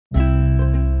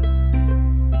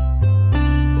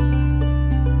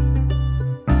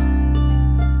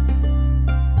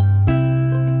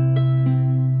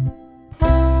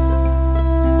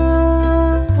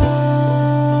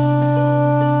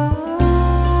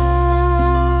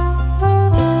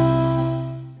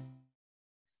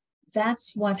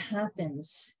that's what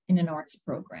happens in an arts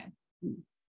program.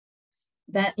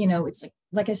 That, you know, it's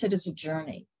like I said, it's a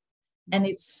journey, and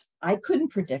I couldn't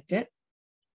predict it.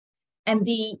 And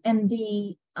you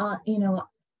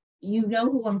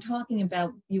know who I'm talking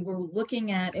about. You were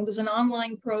looking at, it was an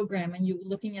online program, and you were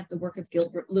looking at the work of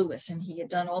Gilbert Lewis, and he had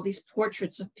done all these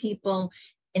portraits of people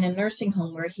in a nursing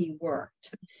home where he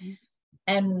worked.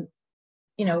 And,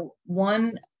 you know,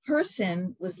 one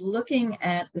person was looking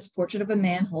at this portrait of a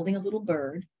man holding a little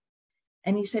bird,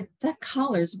 and he said, that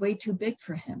collar is way too big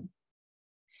for him.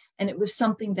 And it was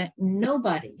something that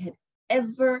nobody had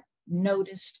ever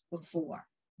noticed before.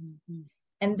 Mm-hmm.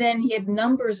 And then he had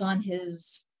numbers on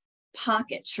his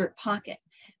shirt pocket.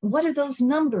 What are those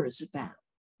numbers about?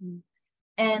 Mm-hmm.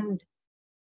 And,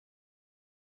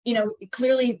 you know,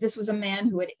 clearly this was a man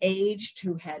who had aged,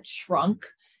 who had shrunk.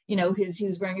 You know, he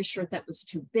was wearing a shirt that was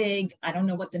too big. I don't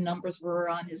know what the numbers were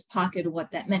on his pocket or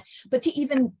what that meant, but to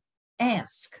even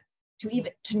ask,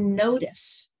 to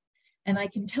notice. And I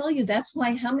can tell you that's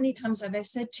why, how many times have I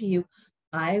said to you,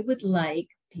 I would like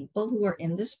people who are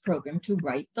in this program to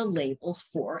write the labels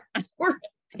for our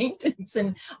paintings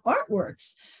and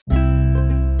artworks.